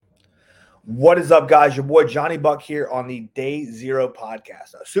What is up, guys? Your boy Johnny Buck here on the Day Zero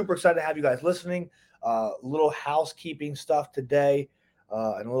podcast. Super excited to have you guys listening. Little housekeeping stuff today,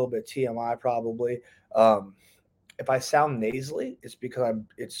 and a little bit TMI probably. Um, if I sound nasally, it's because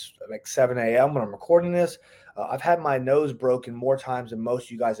it's like 7 a.m. when I'm recording this. I've had my nose broken more times than most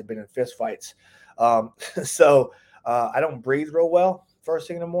of you guys have been in fist fights. So I don't breathe real well first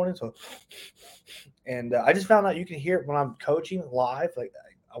thing in the morning. And I just found out you can hear it when I'm coaching live. Like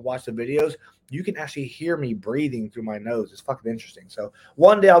I watch the videos, you can actually hear me breathing through my nose. It's fucking interesting. So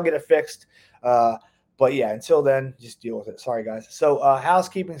one day I'll get it fixed. But yeah, until then, just deal with it. Sorry, guys. So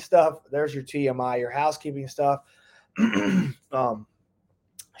housekeeping stuff. There's your TMI, your housekeeping stuff.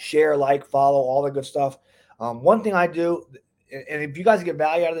 Share, like, follow, all the good stuff. One thing I do, and if you guys get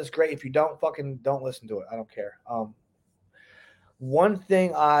value out of this, great. If you don't, fucking don't listen to it. I don't care. One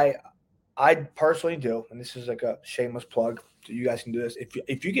thing I personally do, and this is like a shameless plug, so you guys can do this.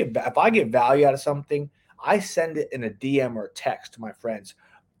 If I get value out of something, I send it in a DM or a text to my friends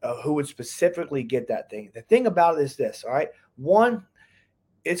who would specifically get that thing. The thing about it is this, all right? One,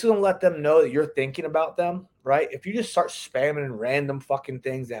 it's going to let them know that you're thinking about them, right? If you just start spamming in random fucking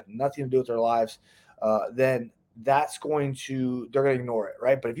things that have nothing to do with their lives, then they're going to ignore it,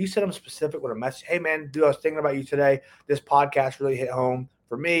 right? But if you send them specific with a message, hey man, dude, I was thinking about you today. This podcast really hit home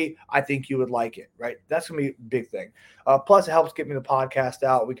for me. I think you would like it, right? That's going to be a big thing. Plus, it helps get me the podcast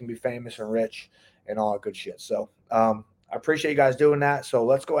out. We can be famous and rich and all that good shit. So I appreciate you guys doing that. So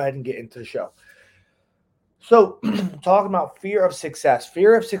let's go ahead and get into the show. So, talking about fear of success.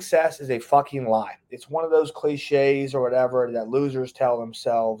 Fear of success is a fucking lie. It's one of those cliches or whatever that losers tell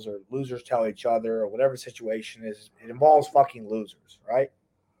themselves or losers tell each other or whatever the situation is. It involves fucking losers, right?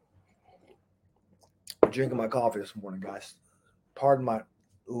 I'm drinking my coffee this morning, guys. Pardon my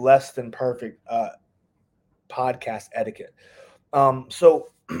less than perfect podcast etiquette. So,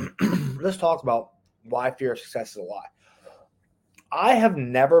 let's talk about why fear of success is a lie. I have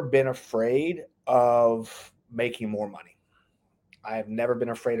never been afraid of making more money. I have never been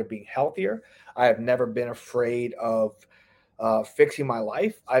afraid of being healthier. I have never been afraid of fixing my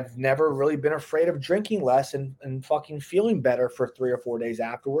life. I've never really been afraid of drinking less and fucking feeling better for 3 or 4 days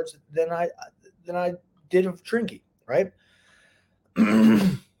afterwards than I did of drinking. Right.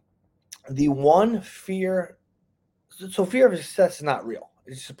 The one fear, so fear of success is not real.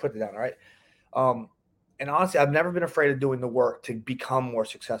 Just to put it down. All right. And honestly, I've never been afraid of doing the work to become more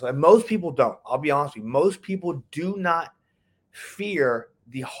successful. And most people don't. I'll be honest with you. Most people do not fear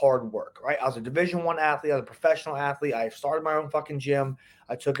the hard work, right? I was a Division I athlete. I was a professional athlete. I started my own fucking gym.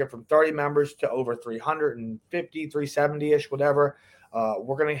 I took it from 30 members to over 350, 370-ish, whatever.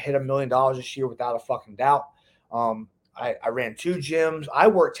 We're going to hit $1 million this year without a fucking doubt. I ran 2 gyms. I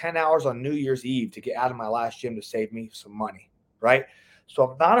worked 10 hours on New Year's Eve to get out of my last gym to save me some money, right? So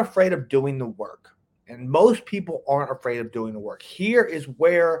I'm not afraid of doing the work. And most people aren't afraid of doing the work. Here is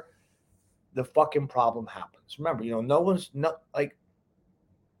where the fucking problem happens. Remember, let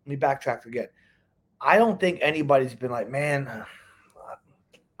me backtrack again. I don't think anybody's been like, man,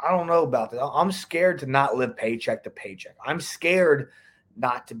 I don't know about that. I'm scared to not live paycheck to paycheck. I'm scared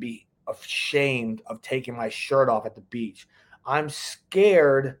not to be ashamed of taking my shirt off at the beach. I'm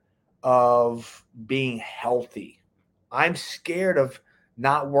scared of being healthy. I'm scared of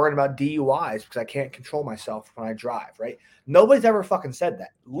not worrying about DUIs because I can't control myself when I drive, right? Nobody's ever fucking said that.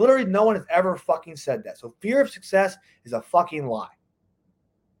 Literally, no one has ever fucking said that. So fear of success is a fucking lie.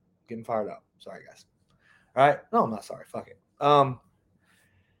 Getting fired up. Sorry, guys. All right. No, I'm not sorry. Fuck it.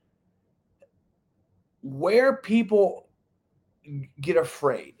 Where people get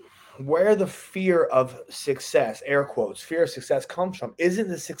afraid, where the fear of success, air quotes, fear of success comes from, isn't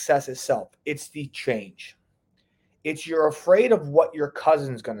the success itself. It's the change. It's you're afraid of what your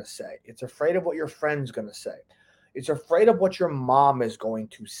cousin's going to say. It's afraid of what your friend's going to say. It's afraid of what your mom is going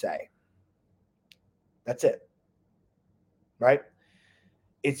to say. That's it. Right?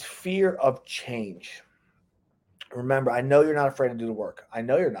 It's fear of change. Remember, I know you're not afraid to do the work. I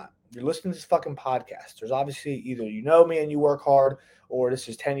know you're not. You're listening to this fucking podcast. There's obviously either you know me and you work hard, or this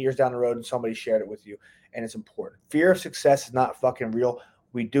is 10 years down the road and somebody shared it with you, and it's important. Fear of success is not fucking real.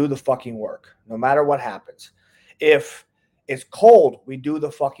 We do the fucking work, no matter what happens. If it's cold, we do the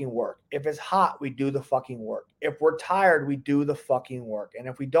fucking work. If it's hot, we do the fucking work. If we're tired, we do the fucking work. And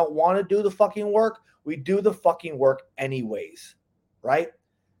if we don't want to do the fucking work, we do the fucking work anyways, right?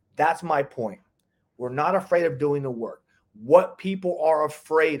 That's my point. We're not afraid of doing the work. What people are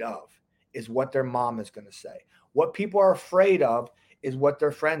afraid of is what their mom is going to say. What people are afraid of is what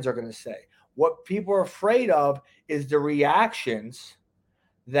their friends are going to say. What people are afraid of is the reactions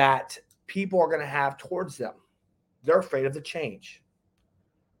that people are going to have towards them. They're afraid of the change.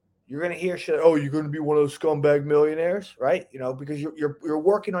 You're gonna hear shit. Oh, you're gonna be one of those scumbag millionaires, right? Because you're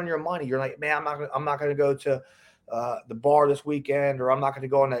working on your money. You're like, man, I'm not gonna go to the bar this weekend, or I'm not gonna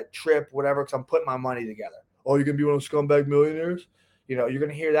go on that trip, whatever, because I'm putting my money together. Oh, you're gonna be one of those scumbag millionaires. You're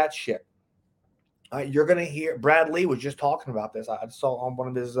gonna hear that shit. You're gonna hear Brad Lee was just talking about this. I saw on one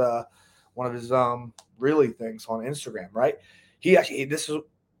of his really things on Instagram, right? This is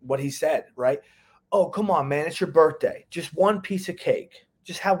what he said, right? Oh, come on, man, it's your birthday. Just one piece of cake.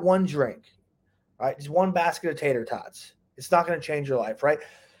 Just have one drink, right? Just one basket of tater tots. It's not going to change your life, right?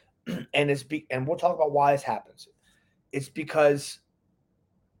 And we'll talk about why this happens. It's because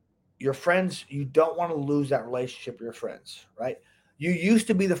your friends, you don't want to lose that relationship with your friends, right? You used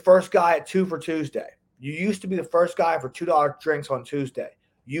to be the first guy at 2 for Tuesday. You used to be the first guy for $2 drinks on Tuesday.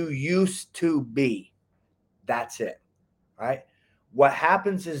 You used to be. That's it, right? What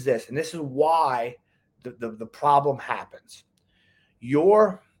happens is this, and this is why the problem happens.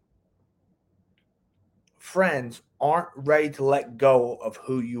 Your friends aren't ready to let go of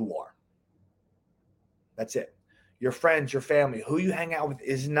who you are. That's it. Your friends, your family, who you hang out with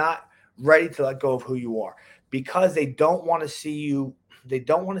is not ready to let go of who you are because they don't want to see you. They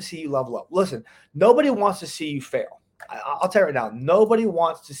don't want to see you level up. Listen, nobody wants to see you fail. I'll tell you right now, nobody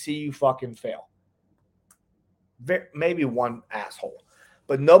wants to see you fucking fail. Maybe one asshole,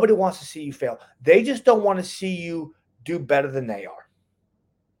 but nobody wants to see you fail. They just don't want to see you do better than they are.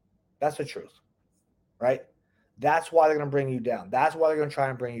 That's the truth, right? That's why they're going to bring you down. That's why they're going to try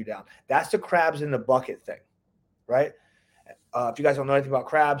and bring you down. That's the crabs in the bucket thing, right? If you guys don't know anything about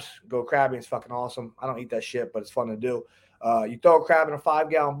crabs, go crabbing. It's fucking awesome. I don't eat that shit, but it's fun to do. You throw a crab in a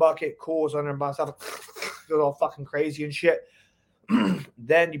 5-gallon bucket, cool, it's under and by itself, goes all fucking crazy and shit.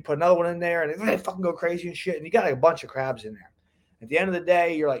 Then you put another one in there, and they fucking go crazy and shit. And you got like a bunch of crabs in there. At the end of the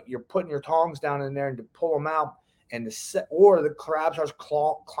day, you're putting your tongs down in there and to pull them out, and the crab starts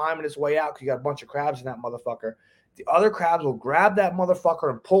climbing its way out because you got a bunch of crabs in that motherfucker. The other crabs will grab that motherfucker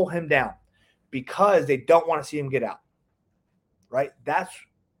and pull him down because they don't want to see him get out. Right? That's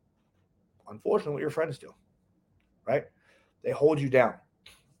unfortunately what your friends do. Right? They hold you down.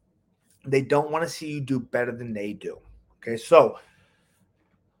 They don't want to see you do better than they do. Okay, so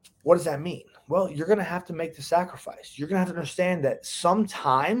what does that mean? Well, you're going to have to make the sacrifice. You're going to have to understand that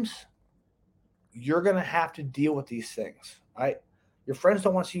sometimes you're going to have to deal with these things, right? Your friends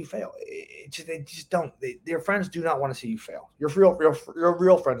don't want to see you fail. They just don't. Your friends do not want to see you fail. Your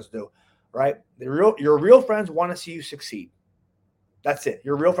real friends do, right? Your real friends want to see you succeed. That's it.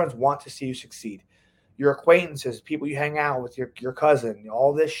 Your real friends want to see you succeed. Your acquaintances, people you hang out with, your cousin,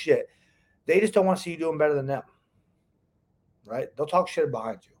 all this shit, they just don't want to see you doing better than them, right? They'll talk shit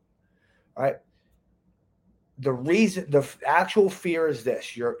behind you, right? The actual fear is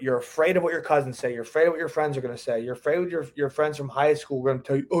this: you're afraid of what your cousins say. You're afraid of what your friends are going to say. You're afraid of your friends from high school are going to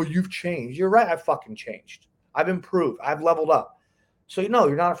tell you, "Oh, you've changed." You're right. I've fucking changed. I've improved. I've leveled up. So you're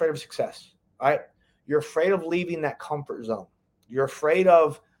not afraid of success, right? You're afraid of leaving that comfort zone. You're afraid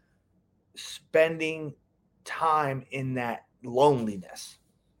of spending time in that loneliness.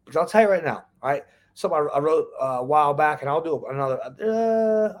 Because I'll tell you right now, right? Something I wrote a while back, and I'll do another.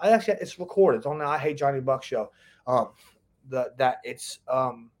 It's recorded. It's on the I Hate Johnny Buck show. It's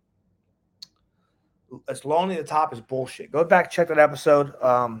lonely at the top is bullshit. Go back, check that episode.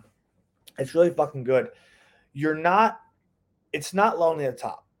 It's really fucking good. It's not lonely at the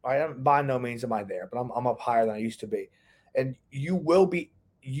top. Right? By no means am I there, but I'm up higher than I used to be, and you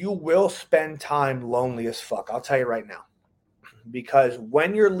will spend time lonely as fuck. I'll tell you right now. Because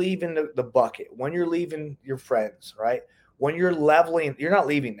when you're leaving the bucket, when you're leaving your friends, right? When you're leveling, you're not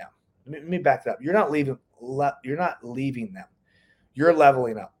leaving them. Let me back that up. You're not leaving them. You're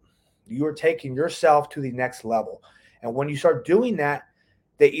leveling up. You are taking yourself to the next level. And when you start doing that,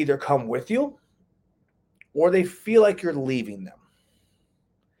 they either come with you or they feel like you're leaving them.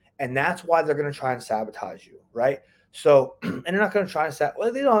 And that's why they're going to try and sabotage you, right? So, and they're not going to try and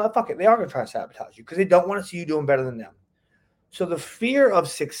they don't, fuck it. They are going to try and sabotage you because they don't want to see you doing better than them. So the fear of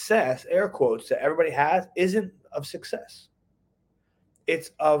success, air quotes, that everybody has isn't of success.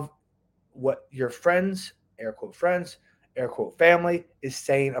 It's of what your friends, air quote family, is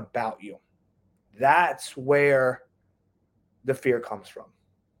saying about you. That's where the fear comes from.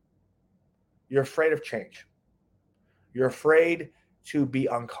 You're afraid of change. You're afraid to be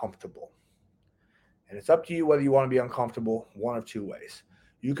uncomfortable. And it's up to you whether you want to be uncomfortable one of two ways.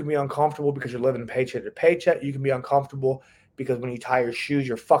 You can be uncomfortable because you're living paycheck to paycheck. You can be uncomfortable because when you tie your shoes,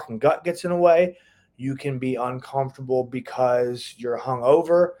 your fucking gut gets in the way. You can be uncomfortable because you're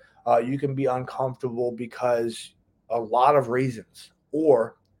hungover. You can be uncomfortable because a lot of reasons.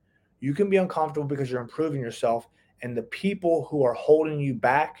 Or you can be uncomfortable because you're improving yourself and the people who are holding you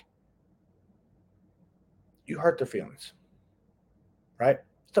back you hurt their feelings, right?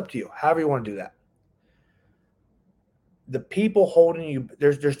 It's up to you, however you want to do that. The people holding you,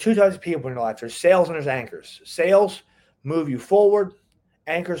 there's two types of people in your life. There's sales and there's anchors. Sales move you forward.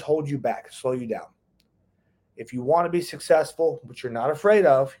 Anchors hold you back, slow you down. If you want to be successful, which you're not afraid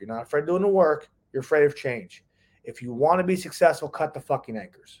of, you're not afraid of doing the work, you're afraid of change. If you want to be successful, cut the fucking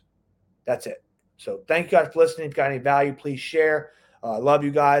anchors. That's it. So thank you guys for listening. If you got any value, please share. Love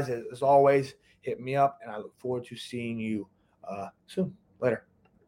you guys. As always, hit me up, and I look forward to seeing you soon. Later.